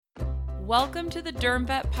Welcome to the Derm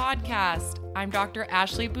Vet Podcast. I'm Dr.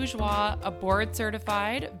 Ashley Bourgeois, a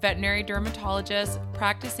board-certified veterinary dermatologist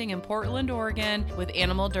practicing in Portland, Oregon with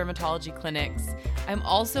animal dermatology clinics. I'm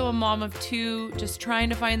also a mom of two, just trying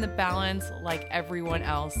to find the balance like everyone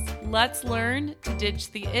else. Let's learn to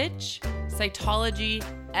ditch the itch, cytology,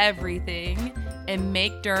 everything, and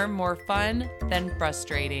make derm more fun than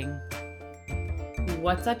frustrating.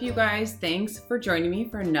 What's up, you guys? Thanks for joining me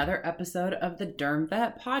for another episode of the Derm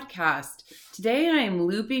Vet Podcast. Today, I am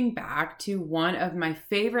looping back to one of my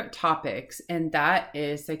favorite topics, and that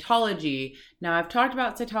is cytology. Now, I've talked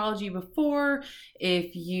about cytology before.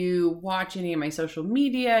 If you watch any of my social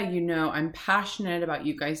media, you know I'm passionate about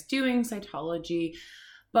you guys doing cytology.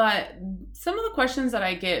 But some of the questions that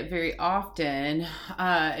I get very often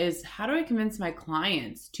is, how do I convince my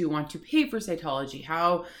clients to want to pay for cytology?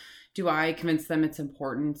 How do I convince them it's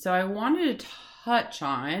important? So I wanted to touch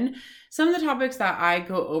on some of the topics that I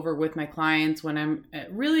go over with my clients when I'm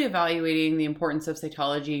really evaluating the importance of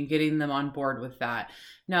cytology and getting them on board with that.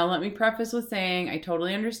 Now, let me preface with saying I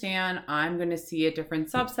totally understand I'm going to see a different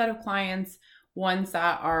subset of clients, ones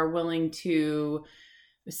that are willing to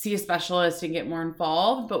see a specialist and get more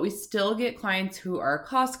involved, but we still get clients who are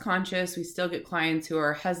cost conscious. We still get clients who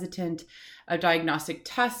are hesitant of diagnostic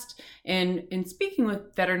test. And in speaking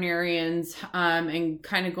with veterinarians and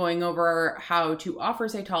kind of going over how to offer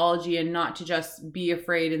cytology and not to just be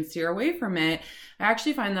afraid and steer away from it, I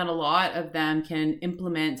actually find that a lot of them can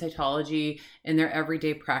implement cytology in their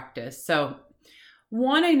everyday practice. So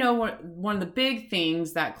one, I know one of the big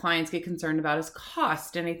things that clients get concerned about is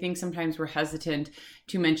cost. And I think sometimes we're hesitant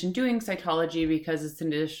to mention doing cytology because it's an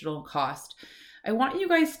additional cost. I want you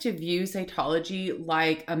guys to view cytology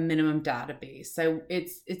like a minimum database. So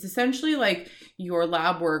it's essentially like your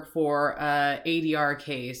lab work for a ADR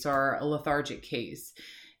case or a lethargic case.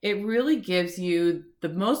 It really gives you the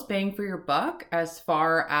most bang for your buck as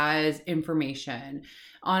far as information.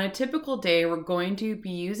 On a typical day, we're going to be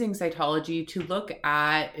using cytology to look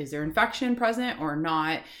at, is there infection present or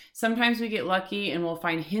not? Sometimes we get lucky and we'll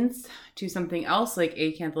find hints to something else like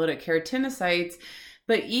acantholytic keratinocytes.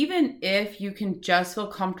 But even if you can just feel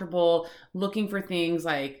comfortable looking for things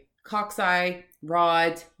like cocci,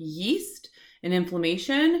 rods, yeast, and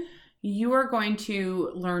inflammation, you are going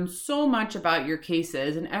to learn so much about your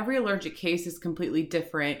cases, and every allergic case is completely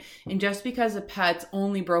different. And just because a pet's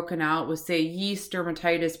only broken out with, say, yeast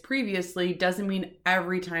dermatitis previously doesn't mean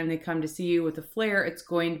every time they come to see you with a flare, it's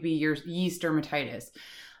going to be your yeast dermatitis.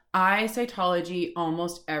 I cytology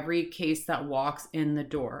almost every case that walks in the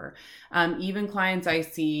door. Even clients I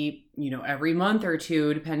see, every month or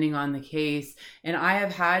two, depending on the case. And I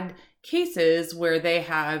have had cases where they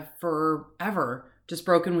have forever just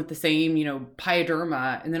broken with the same,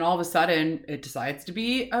 pyoderma, and then all of a sudden it decides to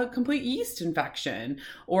be a complete yeast infection,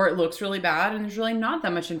 or it looks really bad and there's really not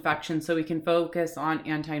that much infection, so we can focus on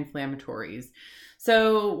anti-inflammatories.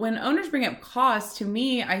 So when owners bring up cost, to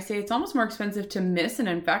me, I say it's almost more expensive to miss an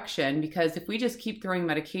infection, because if we just keep throwing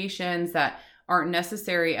medications that aren't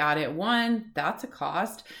necessary at it, one, that's a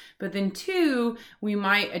cost. But then two, we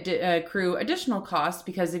might accrue additional costs,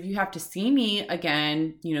 because if you have to see me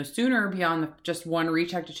again, sooner beyond just one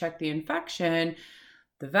recheck to check the infection,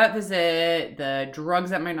 the vet visit, the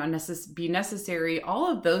drugs that might not be necessary, all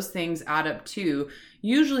of those things add up to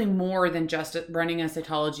usually more than just running a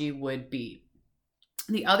cytology would be.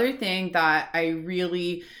 The other thing that I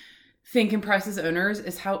really think impresses owners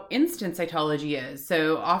is how instant cytology is.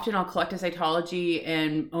 So often I'll collect a cytology,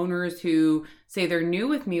 and owners who say they're new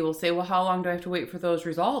with me will say, well, how long do I have to wait for those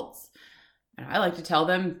results? And I like to tell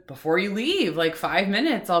them, before you leave, like 5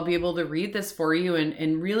 minutes, I'll be able to read this for you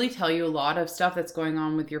and really tell you a lot of stuff that's going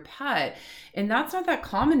on with your pet. And that's not that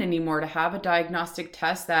common anymore, to have a diagnostic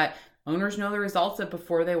test that owners know the results of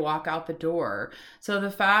before they walk out the door. So the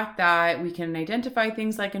fact that we can identify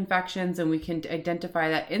things like infections and we can identify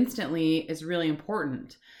that instantly is really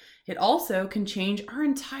important. It also can change our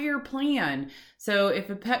entire plan. So if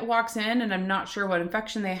a pet walks in and I'm not sure what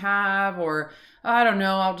infection they have, or I don't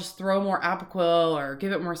know, I'll just throw more Apoquil or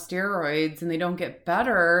give it more steroids and they don't get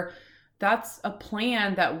better, that's a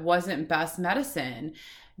plan that wasn't best medicine.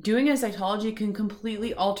 Doing a cytology can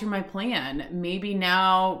completely alter my plan. Maybe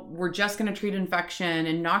now we're just going to treat infection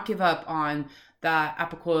and not give up on that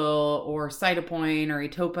Apoquil or Cytopoint or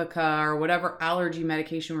Atopica or whatever allergy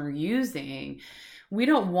medication we're using. We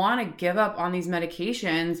don't want to give up on these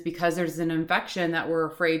medications because there's an infection that we're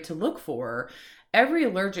afraid to look for. Every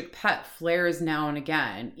allergic pet flares now and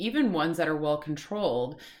again, even ones that are well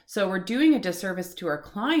controlled. So we're doing a disservice to our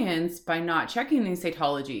clients by not checking these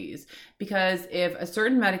cytologies, because if a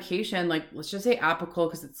certain medication, like let's just say Apoquil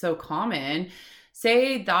because it's so common,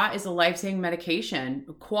 say that is a life-saving medication,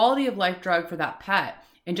 a quality of life drug for that pet.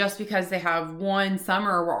 And just because they have one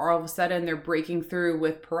summer where all of a sudden they're breaking through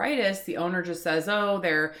with pruritus, the owner just says, oh,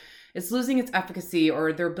 it's losing its efficacy,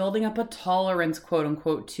 or they're building up a tolerance, quote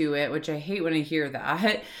unquote, to it, which I hate when I hear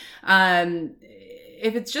that.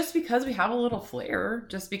 If it's just because we have a little flare,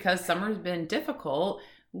 just because summer's been difficult,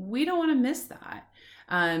 we don't want to miss that.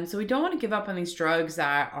 So we don't want to give up on these drugs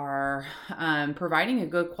that are providing a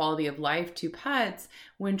good quality of life to pets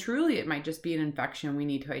when truly it might just be an infection we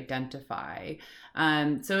need to identify.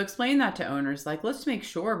 So explain that to owners, like, let's make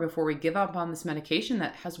sure before we give up on this medication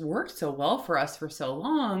that has worked so well for us for so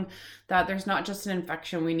long, that there's not just an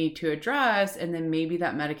infection we need to address, and then maybe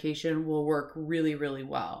that medication will work really, really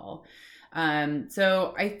well.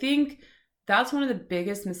 So I think that's one of the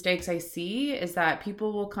biggest mistakes I see, is that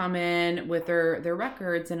people will come in with their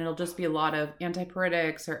records and it'll just be a lot of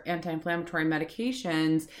antipyretics or anti-inflammatory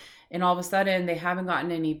medications. And all of a sudden they haven't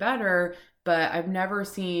gotten any better, but I've never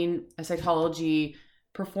seen a cytology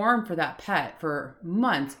perform for that pet for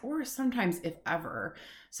months, or sometimes if ever.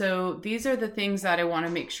 So these are the things that I want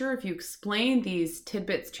to make sure, if you explain these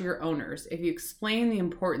tidbits to your owners, if you explain the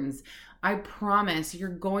importance, I promise you're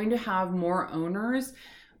going to have more owners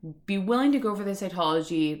be willing to go for the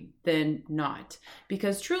cytology than not.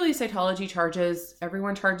 Because truly, cytology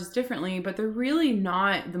everyone charges differently, but they're really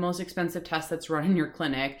not the most expensive test that's run in your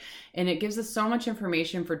clinic. And it gives us so much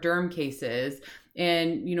information for derm cases.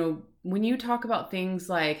 And, when you talk about things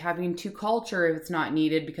like having to culture if it's not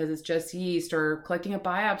needed because it's just yeast, or collecting a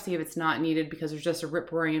biopsy if it's not needed because there's just a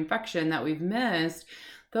rip-roaring infection that we've missed,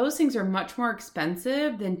 those things are much more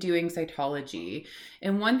expensive than doing cytology.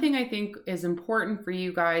 And one thing I think is important for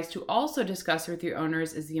you guys to also discuss with your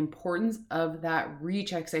owners is the importance of that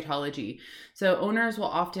recheck cytology. So owners will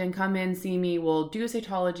often come in, see me, we'll do a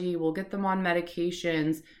cytology, we'll get them on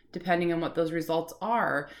medications depending on what those results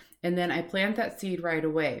are. And then I plant that seed right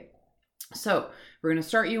away. So we're going to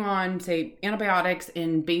start you on, say, antibiotics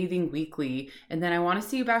and bathing weekly. And then I want to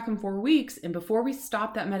see you back in 4 weeks. And before we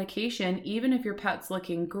stop that medication, even if your pet's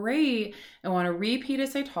looking great, I want to repeat a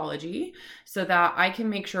cytology so that I can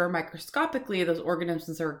make sure microscopically those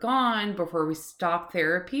organisms are gone before we stop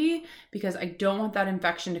therapy, because I don't want that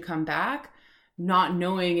infection to come back not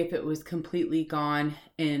knowing if it was completely gone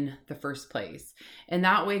in the first place. And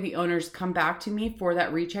that way the owners come back to me for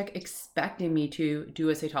that recheck expecting me to do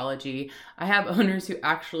a cytology. I have owners who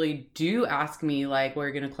actually do ask me, like, well,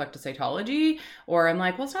 you're going to collect a cytology? Or I'm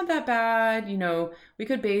like, well, it's not that bad. We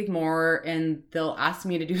could bathe more. And they'll ask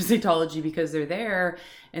me to do a cytology because they're there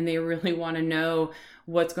and they really want to know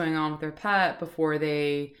what's going on with their pet before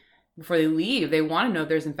they leave. They want to know if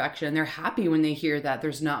there's infection. They're happy when they hear that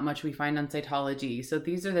there's not much we find on cytology. So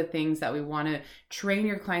these are the things that we want to train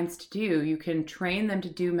your clients to do. You can train them to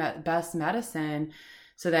do best medicine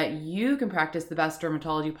so that you can practice the best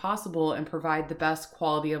dermatology possible and provide the best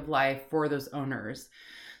quality of life for those owners.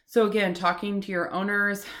 So again, talking to your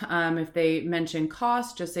owners, if they mention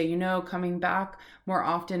cost, just say, coming back more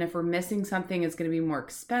often, if we're missing something, it's going to be more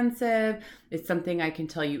expensive. It's something I can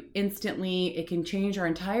tell you instantly. It can change our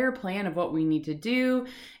entire plan of what we need to do.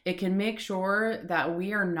 It can make sure that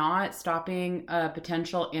we are not stopping a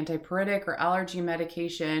potential antipyretic or allergy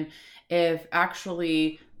medication if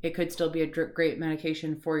actually it could still be a great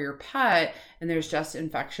medication for your pet, and there's just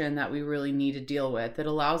infection that we really need to deal with. That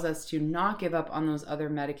allows us to not give up on those other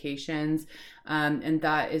medications, and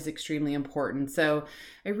that is extremely important. So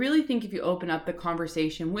I really think if you open up the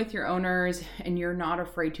conversation with your owners and you're not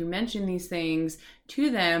afraid to mention these things to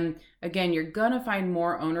them, again, you're going to find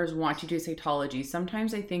more owners want to do cytology.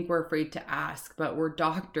 Sometimes I think we're afraid to ask, but we're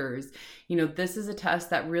doctors. This is a test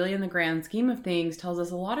that really, in the grand scheme of things, tells us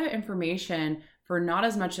a lot of information for not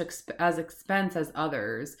as much expense as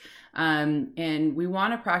others. And we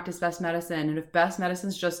want to practice best medicine. And if best medicine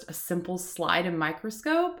is just a simple slide and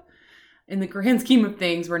microscope, in the grand scheme of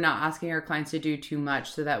things, we're not asking our clients to do too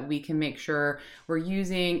much so that we can make sure we're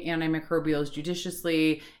using antimicrobials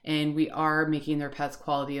judiciously and we are making their pet's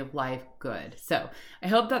quality of life good. So I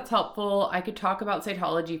hope that's helpful. I could talk about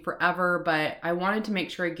cytology forever, but I wanted to make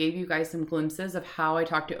sure I gave you guys some glimpses of how I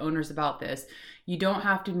talk to owners about this. You don't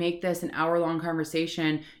have to make this an hour-long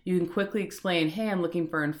conversation. You can quickly explain, hey, I'm looking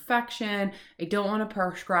for infection. I don't want to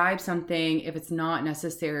prescribe something if it's not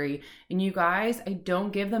necessary. And you guys, I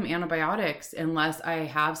don't give them antibiotics unless I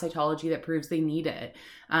have cytology that proves they need it.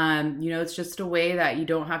 It's just a way that you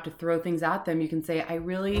don't have to throw things at them. You can say,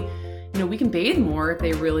 we can bathe more if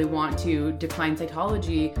they really want to, to decline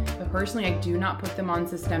cytology, but personally I do not put them on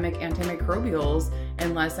systemic antimicrobials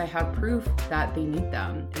unless I have proof that they need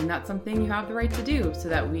them. And that's something you have the right to do so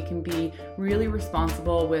that we can be really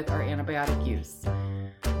responsible with our antibiotic use.